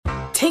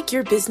Take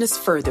your business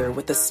further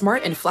with the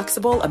smart and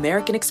flexible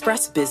American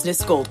Express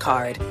Business Gold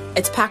Card.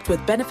 It's packed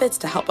with benefits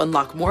to help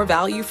unlock more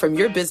value from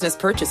your business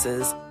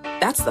purchases.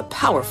 That's the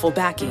powerful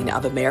backing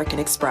of American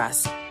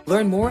Express.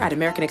 Learn more at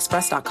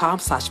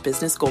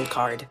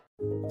americanexpress.com/businessgoldcard.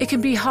 It can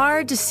be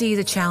hard to see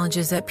the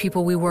challenges that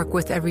people we work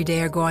with every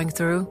day are going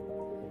through.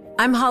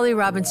 I'm Holly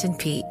Robinson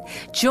Pete.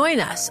 Join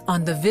us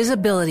on The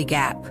Visibility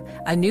Gap,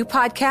 a new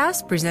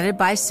podcast presented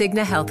by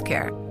Cigna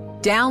Healthcare.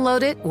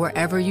 Download it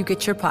wherever you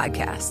get your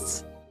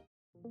podcasts.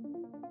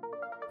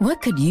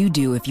 What could you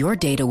do if your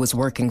data was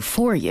working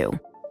for you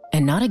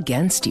and not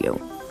against you?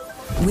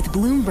 With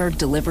Bloomberg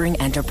delivering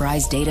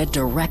enterprise data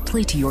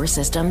directly to your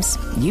systems,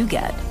 you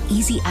get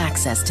easy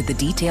access to the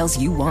details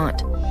you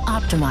want,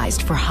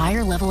 optimized for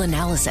higher-level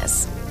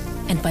analysis,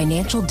 and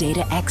financial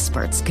data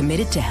experts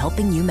committed to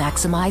helping you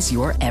maximize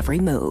your every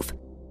move.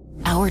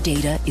 Our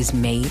data is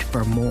made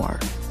for more,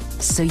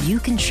 so you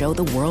can show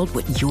the world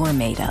what you're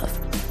made of.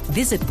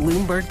 Visit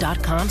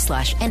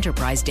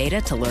Bloomberg.com/enterprise data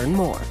to learn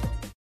more.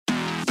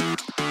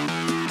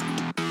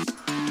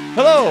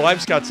 Hello, I'm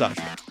Scott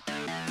Sasha.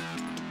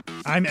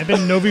 I'm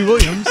Eben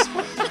Novi-Williams.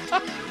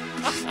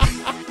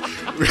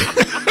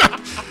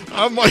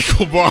 I'm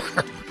Michael Barr.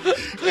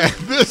 And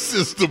this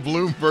is the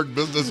Bloomberg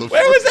Business of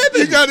Where was Eben?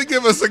 You got to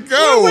give us a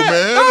go,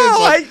 man. No,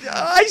 Like,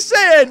 I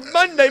said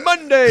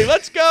Monday,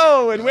 let's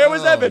go. And where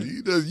was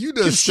Eben? You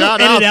just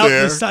shout out Edit out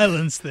there. the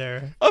silence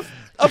there.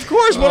 Of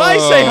course, when I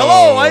say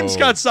hello, I'm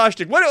Scott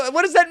Soshnick.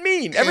 What does that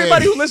mean?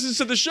 Everybody who listens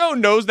to the show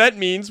knows that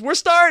means we're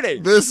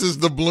starting. This is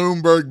the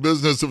Bloomberg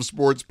Business of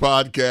Sports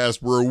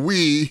podcast where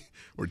we,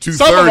 or Some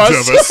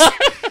two-thirds of us. of us,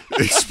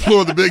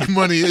 explore the big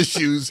money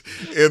issues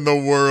in the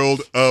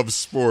world of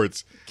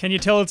sports. Can you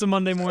tell it's a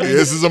Monday morning?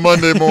 This is a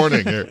Monday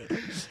morning here.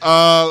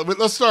 But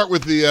let's start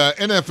with the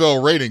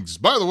NFL ratings.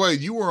 By the way,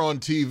 you were on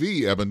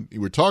TV, Eben.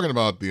 You were talking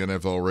about the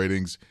NFL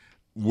ratings.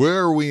 Where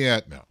are we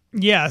at now?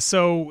 Yeah,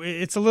 so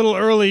it's a little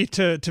early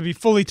to be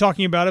fully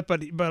talking about it,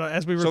 but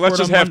as we record, So let's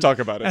just talk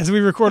about it. As we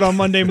record on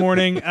Monday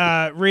morning,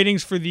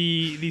 ratings for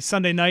the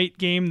Sunday night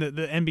game, the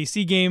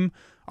NBC game,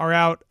 are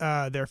out.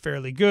 They're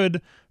fairly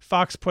good.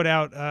 Fox put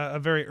out a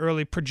very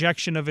early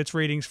projection of its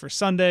ratings for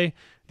Sunday.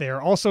 They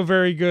are also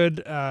very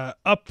good,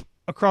 up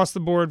across the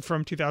board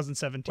from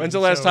 2017. When's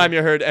the last time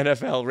you heard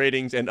NFL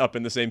ratings and up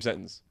in the same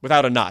sentence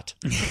without a not?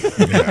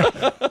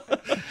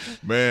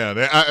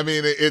 Man, I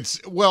mean, you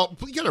got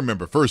to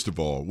remember, first of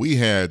all, we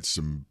had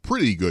some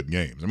pretty good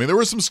games. I mean, there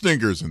were some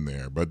stinkers in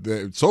there, but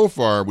so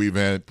far we've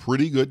had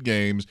pretty good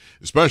games,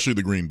 especially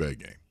the Green Bay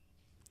game.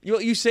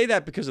 You say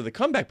that because of the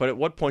comeback, but at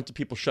what point do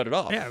people shut it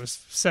off? Yeah, it was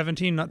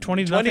 17, not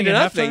 20 to 20 nothing. to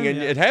nothing, at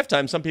halftime. and at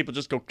halftime, some people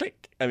just go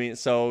click. I mean,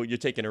 so you're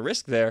taking a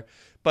risk there.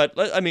 But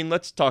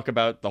let's talk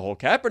about the whole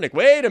Kaepernick.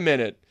 Wait a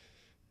minute.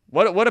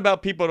 What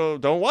about people who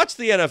don't watch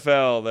the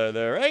NFL?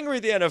 They're angry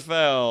at the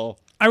NFL.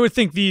 I would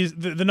think the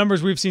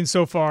numbers we've seen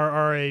so far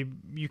are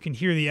you can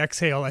hear the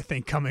exhale, I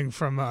think, coming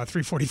from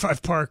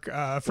 345 Park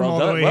from all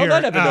the way here. Well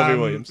done, Evan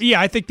Novi-Williams.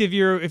 Yeah, I think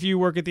if you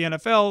work at the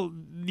NFL,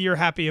 you're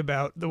happy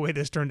about the way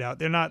this turned out.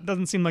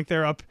 Doesn't seem like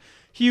they're up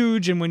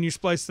huge, and when you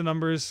splice the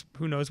numbers,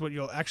 who knows what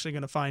you're actually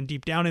going to find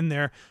deep down in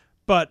there.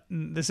 But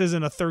this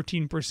isn't a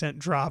 13%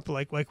 drop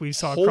like we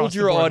saw across the board. Hold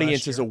your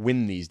audience is a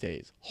win these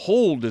days.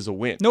 Hold is a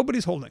win.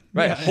 Nobody's holding.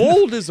 Right. Yeah.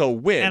 Hold is a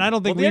win. And I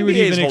don't think the we would NBA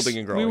even is holding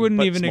and growing, we wouldn't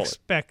but even smaller.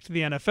 expect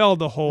the NFL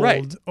to hold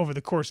Right. over the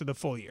course of the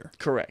full year.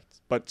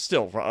 Correct. But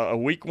still, for a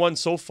week one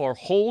so far,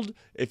 hold.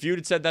 If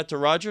you'd said that to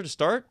Roger to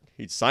start,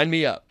 he'd sign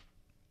me up.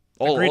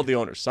 All the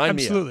owners, sign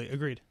me up. Absolutely,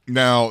 agreed.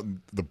 Now,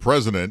 the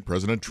President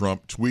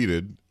Trump,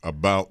 tweeted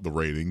about the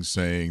ratings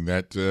saying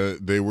that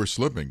they were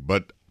slipping.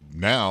 But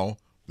now,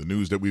 the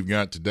news that we've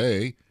got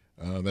today,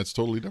 that's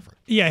totally different.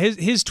 Yeah,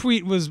 his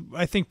tweet was,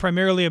 I think,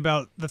 primarily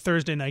about the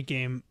Thursday night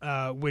game,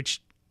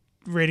 which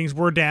ratings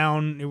were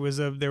down.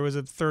 There was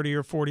a 30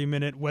 or 40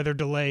 minute weather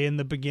delay in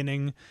the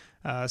beginning,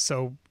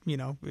 so we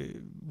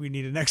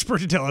need an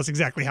expert to tell us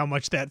exactly how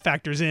much that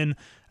factors in.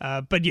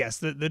 But yes,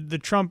 the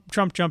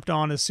Trump jumped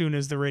on as soon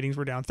as the ratings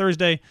were down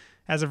Thursday.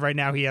 As of right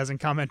now, he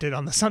hasn't commented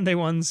on the Sunday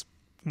ones.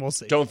 We'll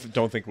see. Don't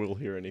think we'll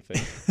hear anything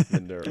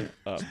when they're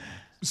up.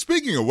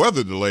 Speaking of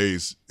weather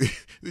delays,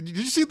 did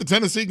you see the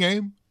Tennessee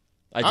game?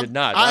 I did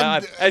not.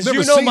 I've As never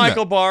you know, seen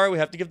Michael that. Barr, we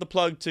have to give the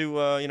plug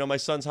to my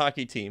son's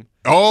hockey team.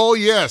 Oh,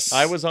 yes.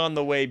 I was on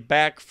the way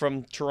back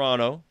from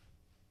Toronto,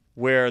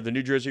 where the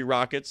New Jersey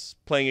Rockets,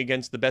 playing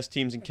against the best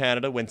teams in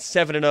Canada, went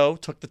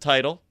 7-0, took the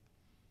title.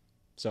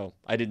 So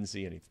I didn't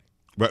see anything.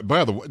 But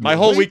by the way, My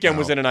whole weekend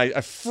was in an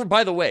ice.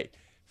 By the way,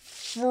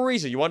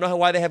 freezing. You want to know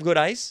why they have good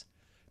ice?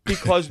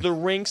 Because the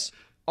rinks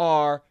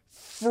are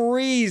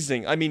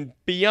freezing. I mean,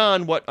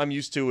 beyond what I'm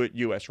used to at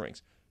U.S.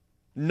 rinks.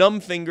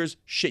 Numb fingers,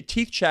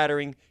 teeth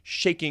chattering,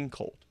 shaking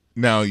cold.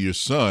 Now your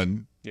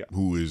son, Yeah.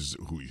 who he's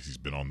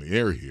been on the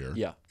air here.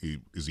 Yeah.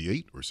 Is he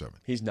 8 or 7?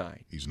 He's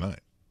 9. He's 9.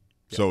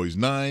 Yeah. So he's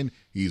 9.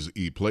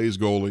 He plays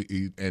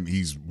goalie, and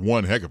he's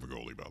one heck of a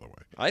goalie, by the way.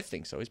 I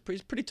think so. He's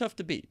pretty tough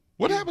to beat.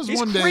 What happens he's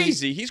one day?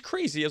 Crazy. He's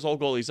crazy as all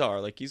goalies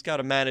are. Like, he's got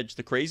to manage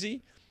the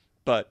crazy,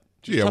 but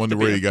Gee, I wonder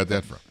where you got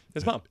that from.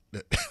 His mom.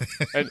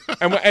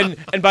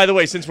 And by the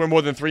way, since we're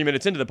more than 3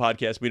 minutes into the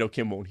podcast, we know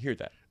Kim won't hear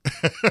that.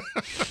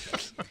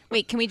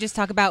 Wait, can we just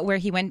talk about where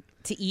he went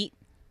to eat?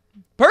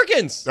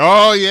 Perkins.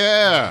 Oh,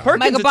 yeah. Perkins.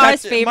 Michael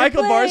Barr's favorite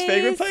Michael Barr's place.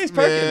 favorite place,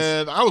 Perkins.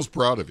 Man, I was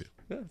proud of you.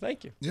 Yeah,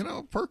 thank you. You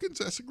know, Perkins,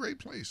 that's a great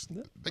place.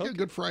 They got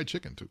good fried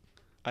chicken, too.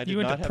 I did You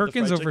went not to have the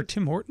Perkins fried over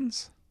chicken. Tim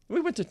Hortons?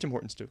 We went to Tim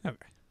Hortons, too.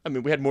 Okay. I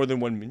mean, we had more than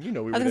one. We were I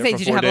was there gonna say, for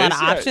did you 4 have a lot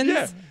days. of options?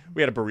 Yeah.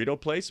 We had a burrito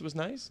place. It was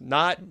nice.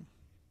 Not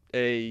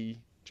a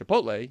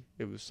Chipotle.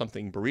 It was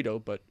something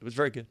burrito, but it was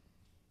very good.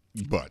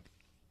 But,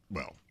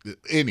 well,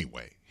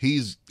 anyway,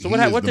 he's So he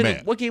is the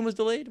man. what game was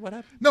delayed? What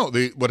happened? No,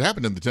 what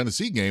happened in the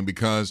Tennessee game,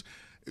 because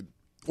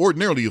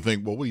ordinarily you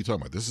think, well, what are you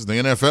talking about? This is the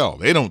NFL.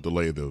 They don't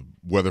delay the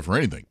weather for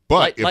anything.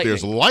 But if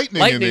there's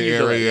lightning in the you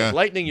delay. area,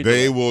 Lightning you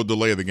they delay. will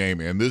delay the game.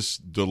 And this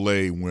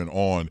delay went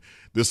on.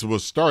 This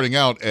was starting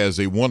out as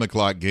a 1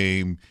 o'clock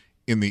game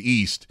in the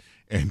East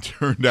and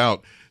turned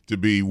out to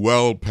be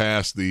well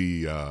past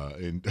the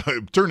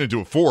turned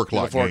into a 4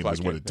 o'clock game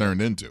is what it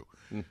turned into.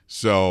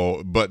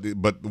 So,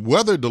 but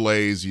weather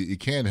delays, you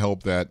can't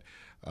help that.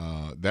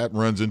 That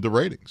runs into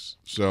ratings.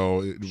 So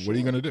what are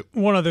you going to do?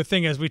 One other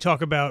thing, as we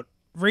talk about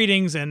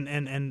ratings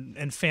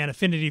and fan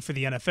affinity for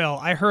the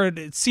NFL, I heard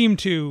it seemed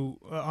to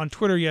on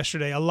Twitter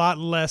yesterday a lot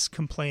less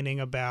complaining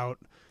about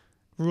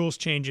rules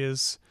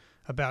changes,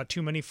 about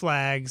too many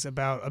flags,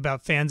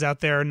 about fans out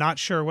there not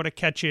sure what a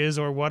catch is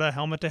or what a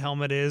helmet to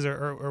helmet is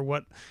or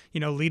what,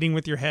 leading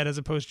with your head as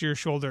opposed to your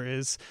shoulder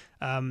is.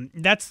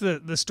 That's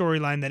the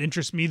storyline that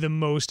interests me the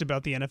most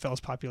about the NFL's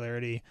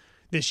popularity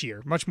this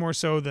year, much more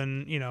so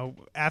than,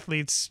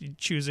 athletes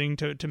choosing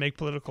to make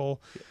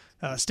political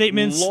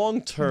statements.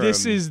 Long term.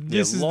 This is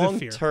the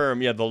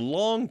fear. The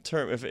long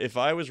term. If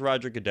I was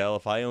Roger Goodell,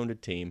 if I owned a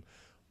team,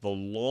 the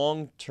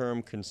long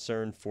term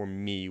concern for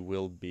me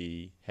will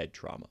be head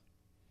trauma.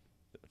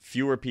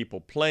 Fewer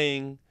people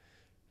playing,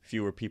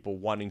 fewer people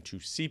wanting to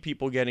see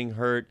people getting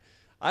hurt.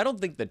 I don't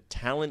think the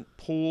talent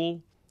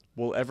pool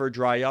will ever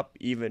dry up,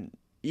 even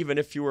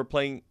if you were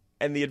playing.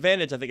 And the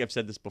advantage, I think I've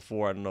said this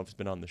before, I don't know if it's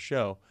been on the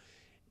show,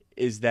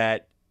 is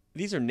that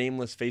these are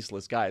nameless,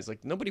 faceless guys.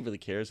 Like, nobody really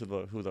cares who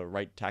the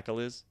right tackle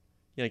is.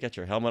 You got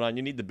your helmet on.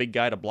 You need the big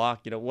guy to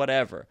block,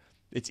 whatever.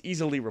 It's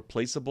easily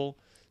replaceable.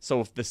 So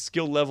if the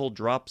skill level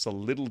drops a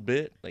little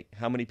bit, like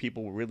how many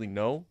people will really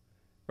know,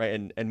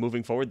 right? And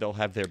moving forward, they'll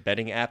have their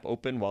betting app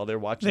open while they're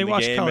watching the game. They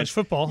watch college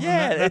football.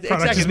 Yeah, that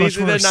product exactly. is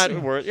much worse.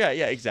 They're not,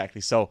 yeah,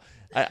 exactly. So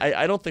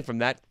I don't think from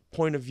that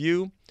point of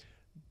view,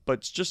 but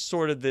it's just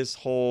sort of this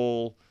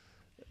whole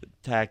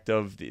tact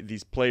of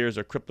these players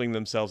are crippling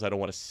themselves. I don't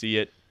want to see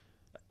it.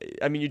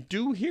 I mean, you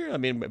do hear. I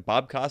mean,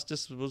 Bob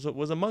Costas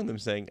was among them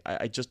saying,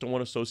 "I just don't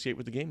want to associate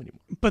with the game anymore."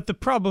 But the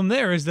problem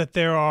there is that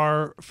there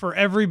are, for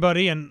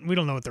everybody, and we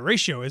don't know what the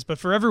ratio is, but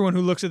for everyone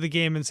who looks at the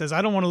game and says,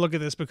 "I don't want to look at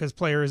this because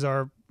players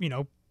are,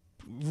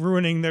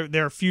 ruining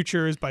their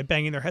futures by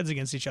banging their heads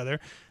against each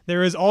other,"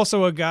 there is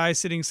also a guy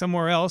sitting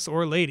somewhere else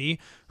or lady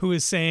who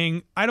is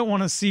saying, "I don't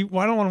want to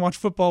watch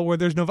football where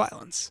there's no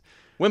violence."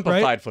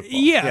 Wimpified right? football.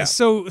 Yeah.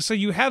 So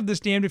you have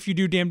this damned if you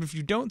do, damned if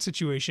you don't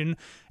situation.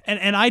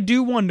 And I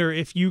do wonder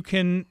if you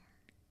can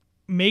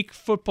make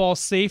football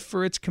safe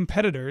for its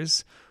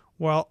competitors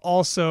while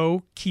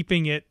also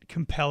keeping it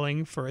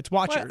compelling for its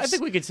watchers. Well, I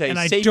think we could say and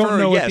safer, I don't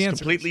know what the yes,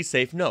 answer completely is.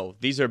 safe, no.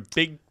 These are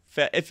big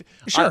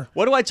Sure.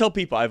 what do I tell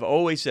people? I've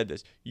always said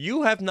this.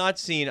 You have not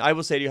seen, I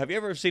will say to you, have you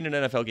ever seen an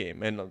NFL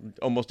game? And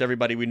almost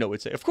everybody we know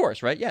would say, of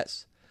course, right?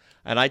 Yes.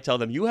 And I tell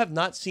them, you have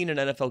not seen an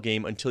NFL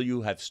game until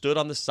you have stood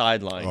on the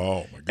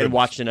sideline and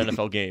watched an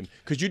NFL game,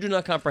 because you do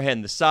not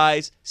comprehend the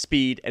size,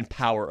 speed, and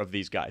power of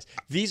these guys.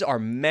 These are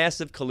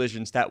massive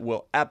collisions that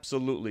will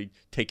absolutely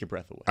take your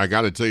breath away. I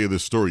got to tell you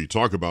this story. You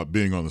talk about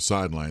being on the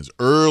sidelines.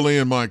 Early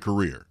in my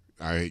career,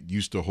 I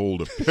used to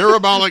hold a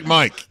parabolic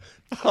mic.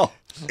 Oh.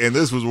 And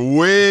this was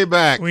way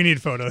back. We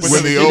need photos.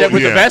 With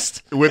the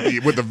vest? With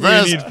the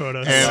vest. We need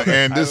photos.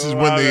 And this is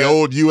when the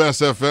old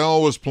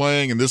USFL was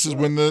playing, and this is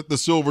when the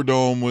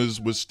Silverdome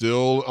was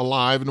still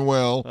alive and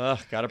well.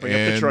 Got to bring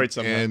up Detroit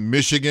somehow. And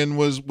Michigan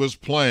was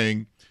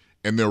playing,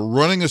 and they're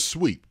running a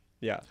sweep.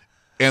 Yeah.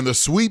 And the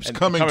sweep's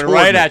coming toward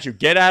right me. at you.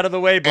 Get out of the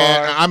way, Bar.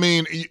 And, I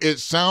mean, it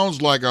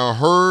sounds like a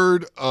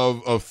herd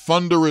of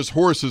thunderous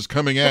horses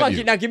coming at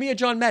you. Now give me a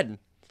John Madden.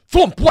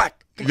 Thump, whack.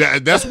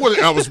 That's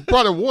what I was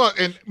probably what.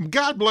 And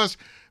God bless,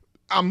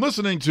 I'm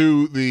listening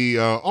to the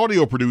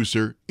audio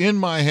producer in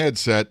my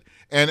headset,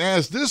 and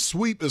as this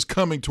sweep is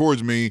coming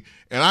towards me,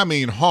 and I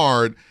mean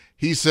hard,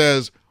 he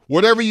says,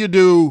 "Whatever you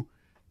do,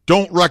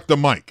 don't wreck the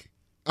mic."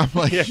 I'm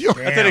like, that's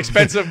an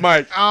expensive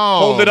mic. Oh,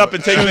 hold it up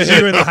and take the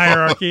hit. You in the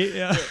hierarchy.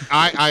 Yeah.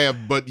 I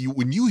have, but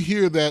when you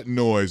hear that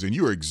noise, and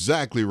you're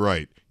exactly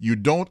right, you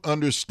don't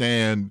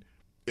understand,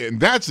 and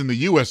that's in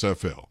the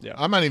USFL. Yeah.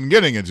 I'm not even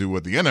getting into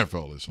what the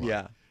NFL is like.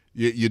 Yeah.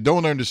 You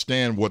don't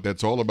understand what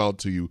that's all about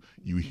till you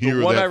hear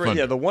that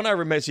thunder. The one I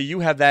remember, so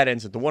you have that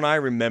incident. The one I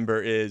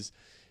remember is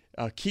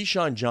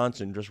Keyshawn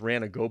Johnson just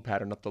ran a go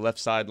pattern up the left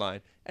sideline.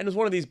 And it was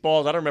one of these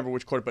balls, I don't remember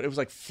which quarter, but it was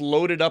like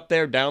floated up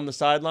there down the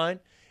sideline.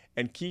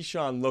 and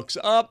Keyshawn looks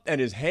up,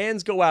 and his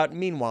hands go out.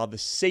 Meanwhile, the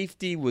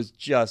safety was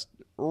just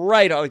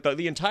right on. Like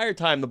the entire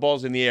time the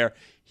ball's in the air,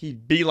 he's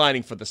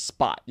beelining for the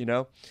spot, you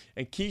know?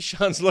 And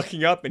Keyshawn's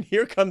looking up, and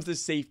here comes the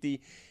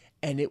safety,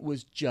 and it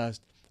was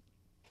just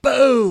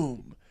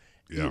boom.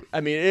 Yeah.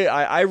 I mean,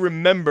 I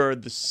remember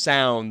the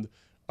sound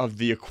of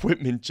the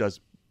equipment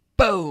just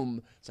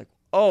boom. It's like,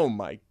 oh,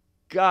 my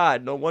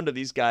God. No wonder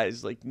these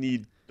guys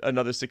need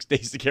another 6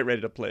 days to get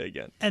ready to play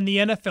again. And the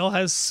NFL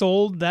has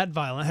sold that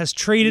violence, has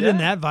traded in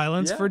that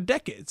violence for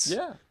decades.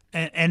 Yeah.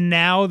 And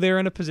now they're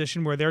in a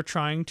position where they're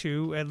trying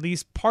to at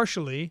least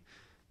partially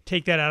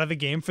take that out of the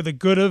game for the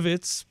good of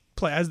its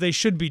play, as they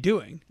should be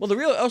doing.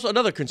 Well, also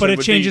another concern, but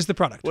it changes the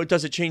product. Well,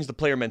 does it change the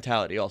player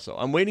mentality? Also,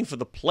 I'm waiting for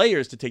the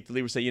players to take the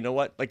lead and say, you know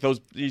what, like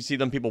those you see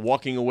them people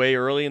walking away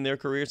early in their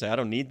career, say, I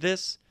don't need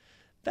this.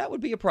 That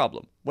would be a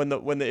problem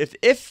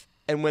if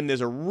when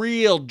there's a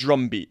real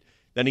drumbeat.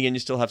 Then again, you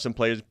still have some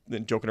players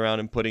joking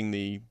around and putting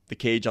the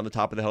cage on the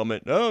top of the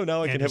helmet. Oh,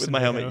 now I can hit with my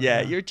helmet.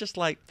 Yeah, you're just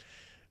like,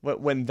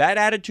 when that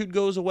attitude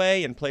goes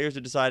away and players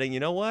are deciding, you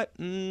know what,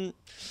 I'm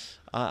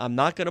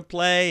not going to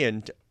play,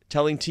 and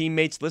telling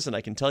teammates, listen,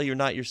 I can tell you're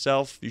not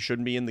yourself. You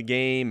shouldn't be in the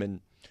game, and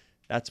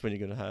that's when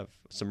you're going to have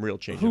some real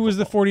change. Who was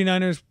the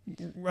 49ers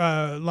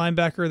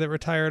linebacker that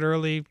retired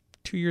early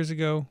 2 years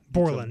ago?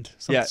 Borland.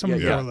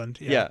 Borland.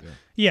 Yeah,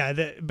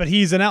 but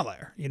he's an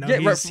outlier. You know,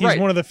 he's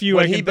one of the few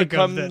I can think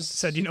of that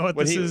said, you know what,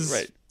 this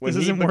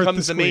isn't worth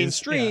becomes the the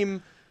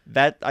mainstream.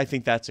 That I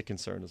think that's a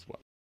concern as well.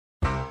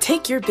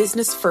 Take your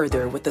business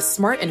further with the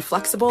smart and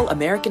flexible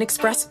American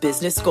Express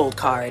Business Gold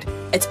Card.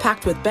 It's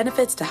packed with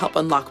benefits to help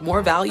unlock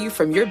more value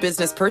from your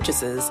business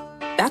purchases.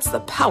 That's the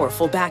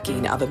powerful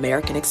backing of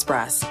American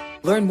Express.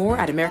 Learn more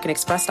at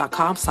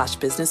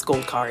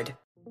americanexpress.com/businessgoldcard.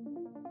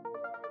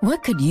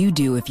 What could you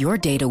do if your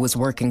data was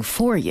working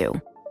for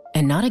you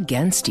and not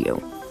against you?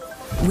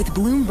 With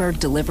Bloomberg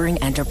delivering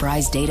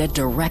enterprise data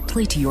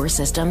directly to your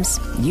systems,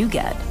 you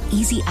get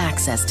easy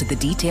access to the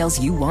details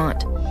you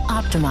want,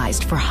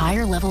 optimized for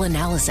higher-level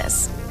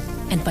analysis,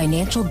 and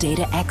financial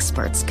data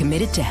experts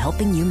committed to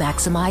helping you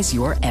maximize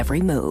your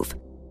every move.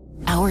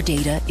 Our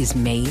data is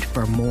made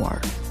for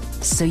more,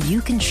 so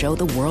you can show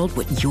the world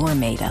what you're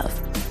made of.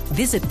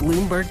 Visit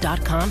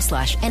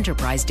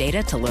Bloomberg.com/enterprise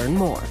data to learn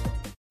more.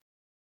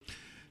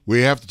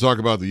 We have to talk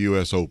about the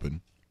U.S.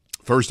 Open.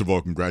 First of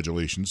all,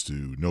 congratulations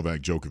to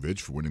Novak Djokovic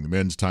for winning the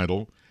men's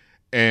title.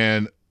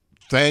 And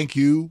thank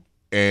you,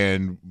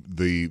 and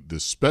the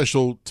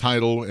special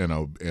title and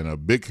a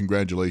big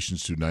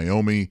congratulations to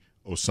Naomi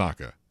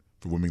Osaka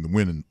for winning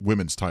the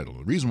women's title.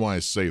 The reason why I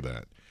say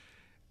that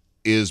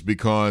is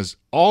because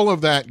all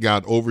of that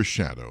got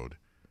overshadowed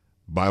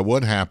by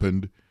what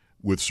happened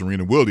with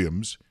Serena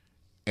Williams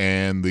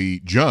and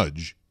the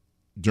judge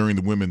during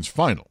the women's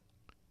final.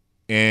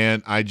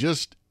 And I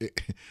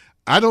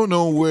don't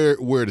know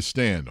where to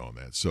stand on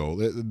that.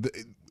 So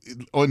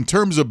in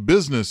terms of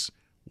business,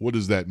 what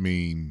does that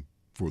mean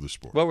for the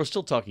sport? Well, we're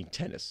still talking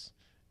tennis,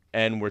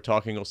 and we're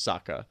talking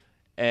Osaka.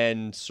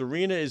 And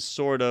Serena is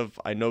sort of,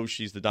 I know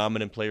she's the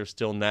dominant player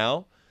still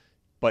now,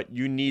 but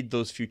you need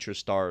those future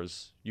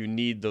stars. You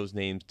need those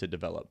names to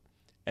develop.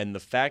 And the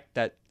fact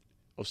that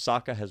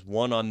Osaka has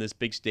won on this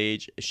big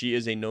stage, she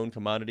is a known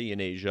commodity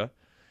in Asia.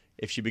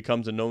 If she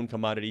becomes a known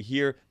commodity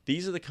here,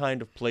 these are the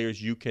kind of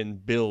players you can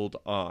build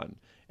on.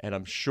 And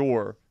I'm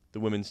sure the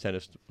Women's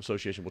Tennis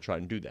Association will try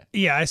and do that.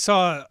 Yeah, I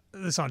saw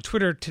this on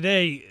Twitter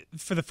today.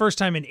 For the first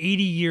time in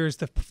 80 years,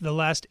 the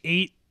last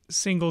 8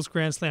 singles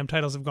Grand Slam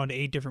titles have gone to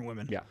 8 different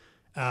women. Yeah.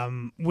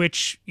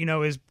 Which,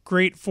 is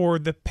great for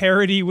the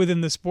parity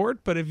within the sport.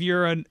 But if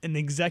you're an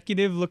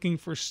executive looking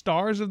for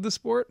stars of the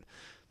sport,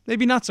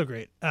 maybe not so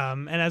great.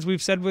 And as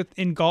we've said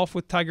in golf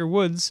with Tiger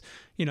Woods,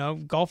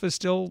 golf is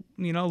still,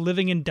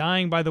 living and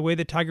dying by the way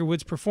that Tiger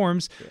Woods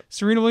performs. Yeah.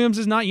 Serena Williams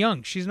is not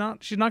young. She's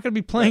not going to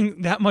be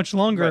playing that much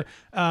longer.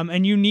 Right.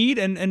 And you need,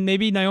 and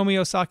maybe Naomi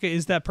Osaka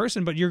is that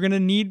person, but you're going to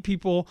need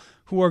people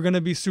who are going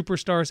to be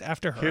superstars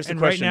after her. Here's the and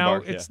question, right now,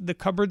 Bart, the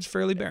cupboard's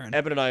fairly barren.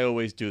 Evan and I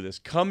always do this.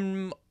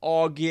 Come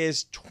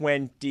August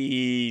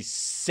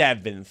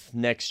 27th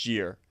next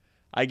year,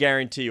 I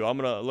guarantee you, I'm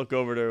going to look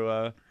over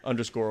to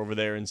underscore over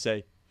there and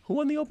say, who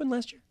won the Open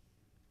last year?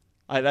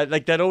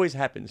 That always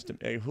happens to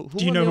me.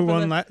 Do you know who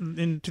won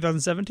in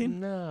 2017?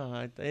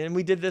 No, and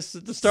we did this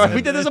at the start.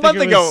 We did this a month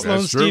ago.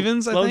 Sloane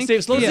Stephens, I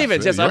think. Sloane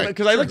Stephens, yes. Right.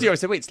 Because I looked at you, I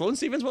said, wait, Sloane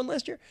Stephens won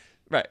last year?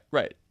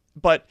 Right.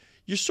 But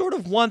you sort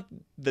of want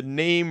the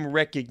name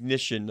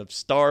recognition of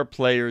star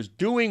players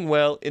doing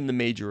well in the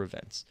major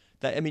events.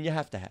 You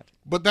have to have it.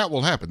 But that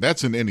will happen.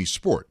 That's in any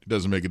sport. It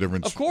doesn't make a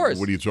difference. Of course.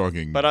 What are you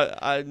talking? But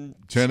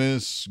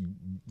tennis,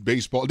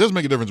 baseball. It doesn't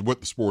make a difference what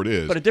the sport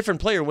is. But a different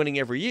player winning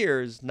every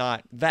year is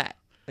not that.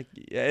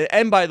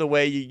 And by the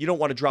way, you don't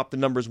want to drop the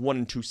numbers 1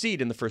 and 2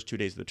 seed in the first 2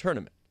 days of the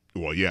tournament.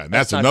 Well, yeah, and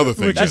that's another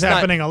thing. Which is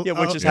happening a lot.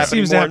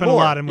 Seems to happen a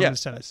lot in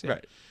women's tennis. Yeah.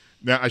 Right.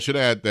 Now, I should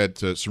add that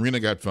Serena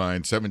got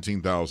fined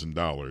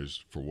 $17,000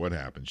 for what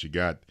happened. She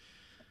got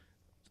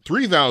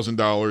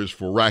 $3,000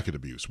 for racket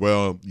abuse.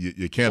 Well,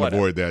 you can't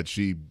avoid that.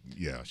 She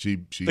she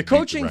the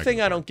coaching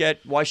thing I don't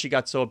get why she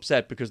got so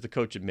upset because the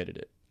coach admitted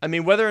it. I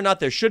mean, whether or not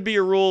there should be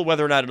a rule,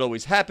 whether or not it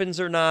always happens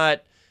or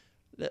not.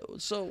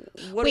 So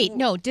wait,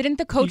 no, didn't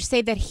the coach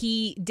say that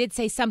he did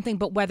say something,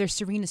 but whether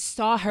Serena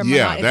saw her or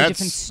not is a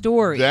different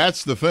story?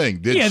 That's the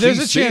thing. There's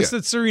a chance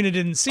that Serena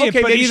didn't see it,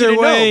 but maybe either she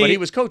didn't way, know, but he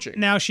was coaching.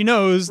 Now she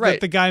knows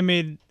that the guy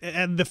made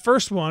the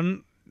first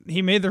one.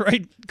 He made the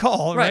right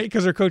call, right?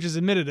 Because her coaches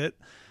admitted it.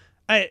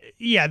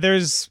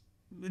 There's,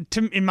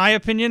 in my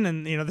opinion,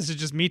 and this is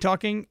just me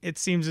talking, it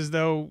seems as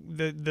though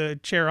the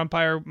chair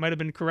umpire might have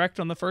been correct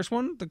on the first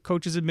one. The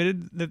coaches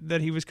admitted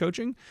that he was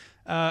coaching.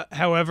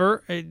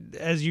 However,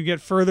 as you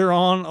get further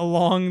on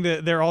along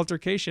their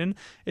altercation,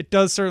 it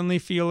does certainly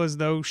feel as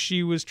though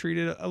she was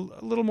treated a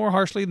little more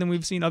harshly than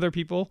we've seen other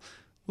people,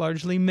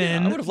 largely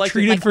men, I would have liked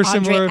treated for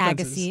Andre similar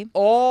Agassi.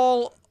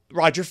 offenses.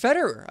 Roger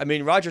Federer. I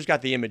mean, Roger's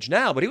got the image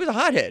now, but he was a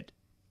hothead.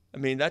 I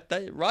mean, that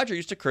Roger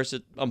used to curse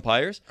at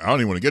umpires. I don't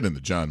even want to get into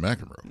John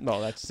McEnroe. No,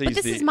 but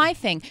this is my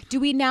thing.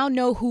 Do we now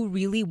know who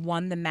really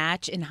won the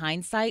match in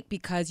hindsight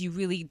because you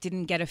really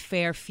didn't get a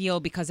fair feel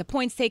because of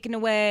points taken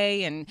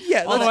away and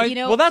all that,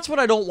 Well, that's what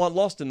I don't want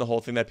lost in the whole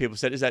thing that people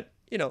said is that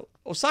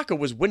Osaka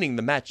was winning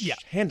the match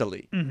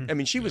handily. Mm-hmm. I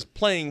mean, she was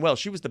playing well.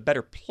 She was the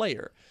better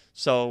player.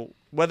 So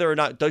whether or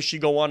not does she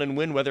go on and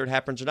win, whether it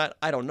happens or not,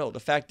 I don't know. The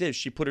fact is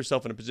she put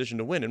herself in a position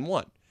to win and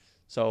won.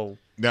 So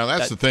now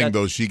that's the thing,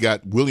 though.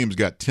 Williams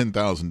got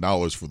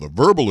 $10,000 for the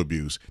verbal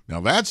abuse. Now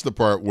that's the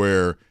part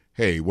where,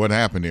 hey, what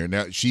happened here?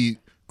 Now she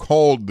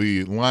called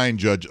the line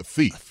judge a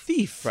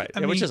thief. Right?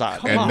 Which is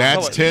odd. And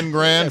that's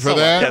 $10,000 for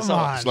that.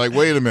 It's like,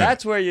 wait a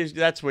minute.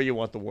 That's where you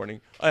want the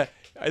warning.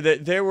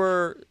 There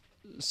were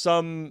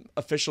some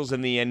officials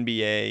in the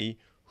NBA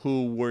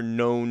who were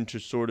known to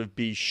sort of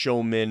be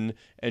showmen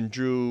and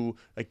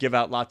give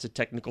out lots of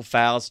technical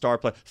fouls,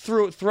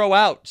 throw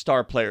out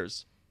star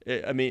players.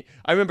 I mean,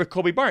 I remember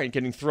Kobe Bryant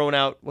getting thrown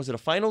out. Was it a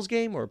finals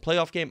game or a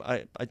playoff game?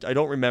 I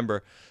don't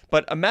remember.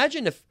 But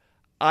imagine if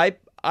I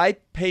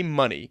pay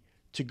money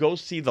to go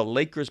see the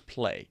Lakers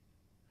play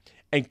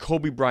and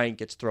Kobe Bryant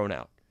gets thrown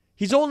out.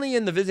 He's only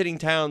in the visiting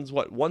towns,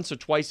 once or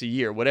twice a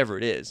year, whatever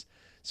it is.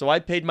 So I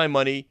paid my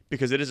money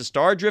because it is a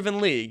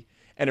star-driven league,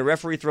 and a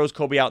referee throws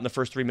Kobe out in the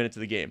first 3 minutes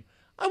of the game.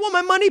 I want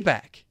my money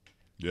back.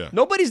 Yeah.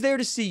 Nobody's there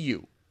to see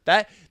you.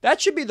 That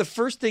should be the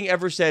first thing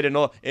ever said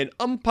in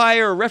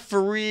umpire,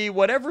 referee,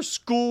 whatever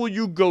school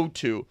you go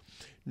to.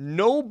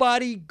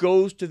 Nobody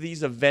goes to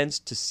these events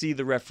to see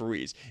the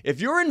referees. If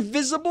you're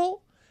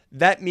invisible,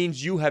 that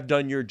means you have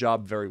done your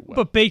job very well.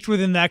 But baked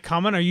within that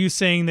comment, are you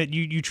saying that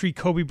you treat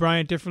Kobe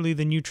Bryant differently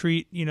than you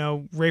treat,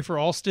 Rafer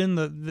Alston,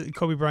 the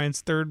Kobe Bryant's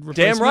third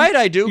replacement? Damn right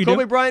I do.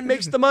 Kobe Bryant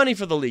makes the money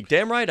for the league.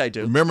 Damn right I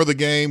do. Remember the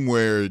game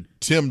where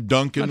Tim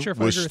Duncan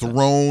was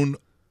thrown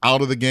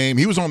out of the game?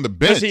 He was on the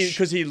bench.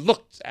 Because he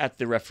looked at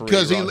the referee.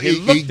 Because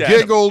he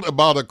giggled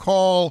about a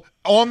call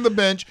on the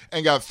bench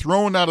and got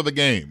thrown out of the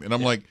game. And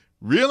I'm like,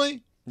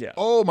 really? Yeah.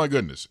 Oh, my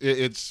goodness.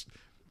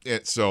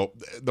 So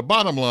the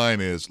bottom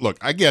line is, look,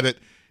 I get it.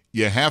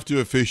 You have to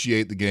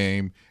officiate the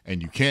game,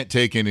 and you can't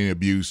take any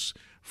abuse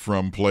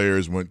from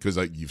players because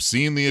you've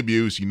seen the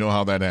abuse. You know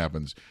how that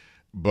happens.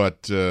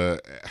 But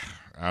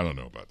I don't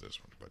know about this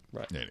one.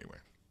 But anyway,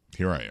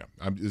 here I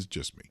am. It's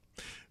just me.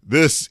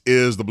 This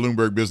is the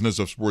Bloomberg Business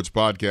of Sports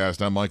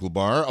podcast. I'm Michael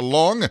Barr,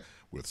 along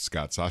with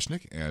Scott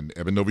Soshnick and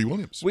Evan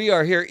Novi-Williams. We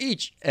are here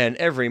each and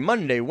every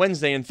Monday,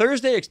 Wednesday, and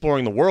Thursday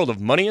exploring the world of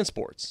money and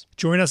sports.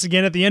 Join us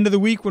again at the end of the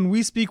week when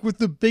we speak with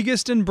the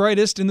biggest and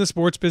brightest in the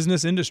sports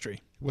business industry.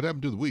 What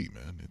happened to the we,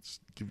 man?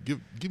 Give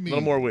me a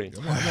little more we.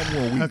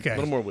 Okay. A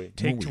little more we.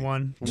 Take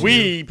one.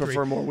 We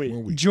prefer more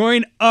we.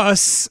 Join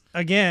us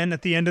again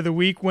at the end of the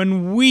week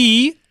when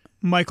we,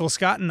 Michael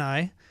Scott and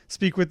I,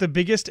 speak with the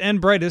biggest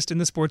and brightest in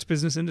the sports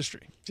business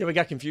industry. See how we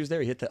got confused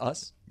there? He hit the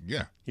us?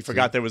 Yeah. He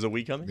forgot there was a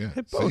we coming? Yeah.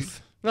 Hit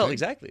both. Well,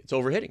 exactly. It's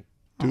overhitting.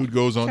 Dude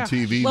goes on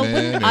TV, well,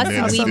 man. Wouldn't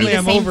us and we be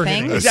the same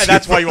thing? Yeah,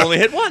 that's why you only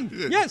hit one.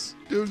 Yes.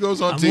 Dude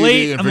goes on I'm TV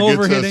late, and I'm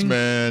forgets overhitting. us,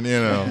 man.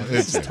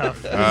 It's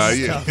tough.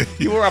 Tough.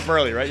 You were up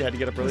early, right? You had to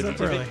get up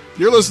early.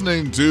 You're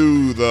listening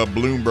to the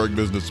Bloomberg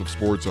Business of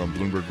Sports on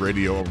Bloomberg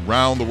Radio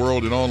around the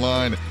world and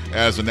online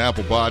as an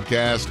Apple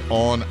podcast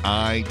on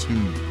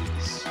iTunes.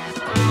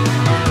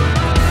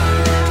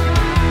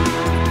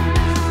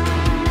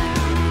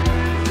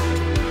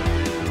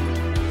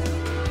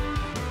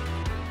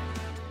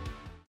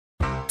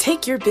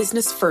 Take your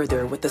business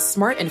further with the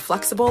smart and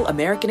flexible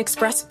American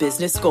Express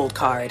Business Gold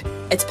Card.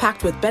 It's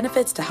packed with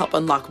benefits to help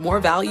unlock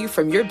more value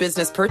from your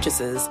business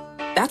purchases.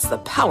 That's the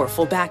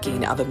powerful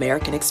backing of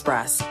American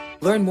Express.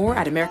 Learn more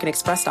at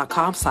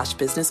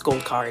americanexpress.com/business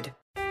gold card.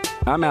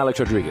 I'm Alex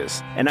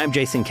Rodriguez. And I'm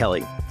Jason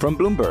Kelly. From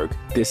Bloomberg,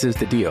 this is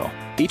The Deal.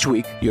 Each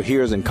week, you'll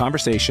hear us in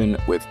conversation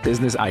with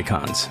business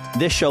icons.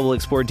 This show will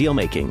explore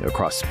deal-making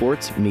across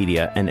sports,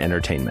 media, and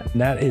entertainment.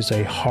 That is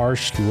a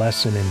harsh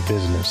lesson in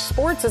business.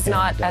 Sports is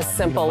not as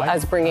simple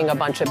as bringing a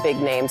bunch of big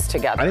names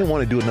together. I didn't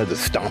want to do another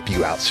stomp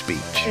you out speech.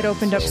 It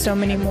opened up so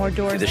many more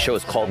doors. The show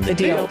is called The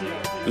Deal.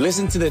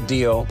 Listen to The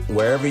Deal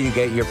wherever you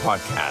get your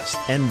podcast.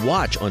 And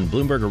watch on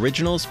Bloomberg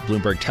Originals,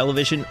 Bloomberg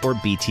Television, or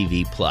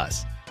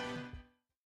BTV+.